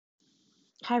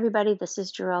Hi, everybody. This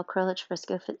is Jarrell Krullich,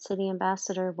 Frisco Fit City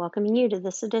Ambassador, welcoming you to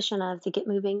this edition of the Get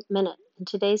Moving Minute. And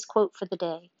today's quote for the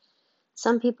day: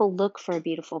 some people look for a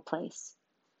beautiful place,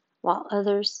 while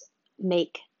others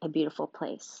make a beautiful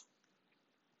place.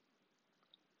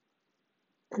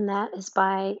 And that is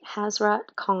by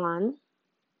Hazrat Khan.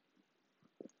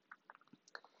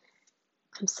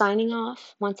 I'm signing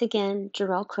off. Once again,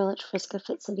 Jarrell Krullich, Frisco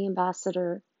Fit City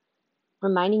Ambassador,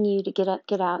 reminding you to get up,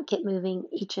 get out, get moving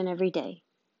each and every day.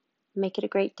 Make it a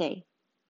great day.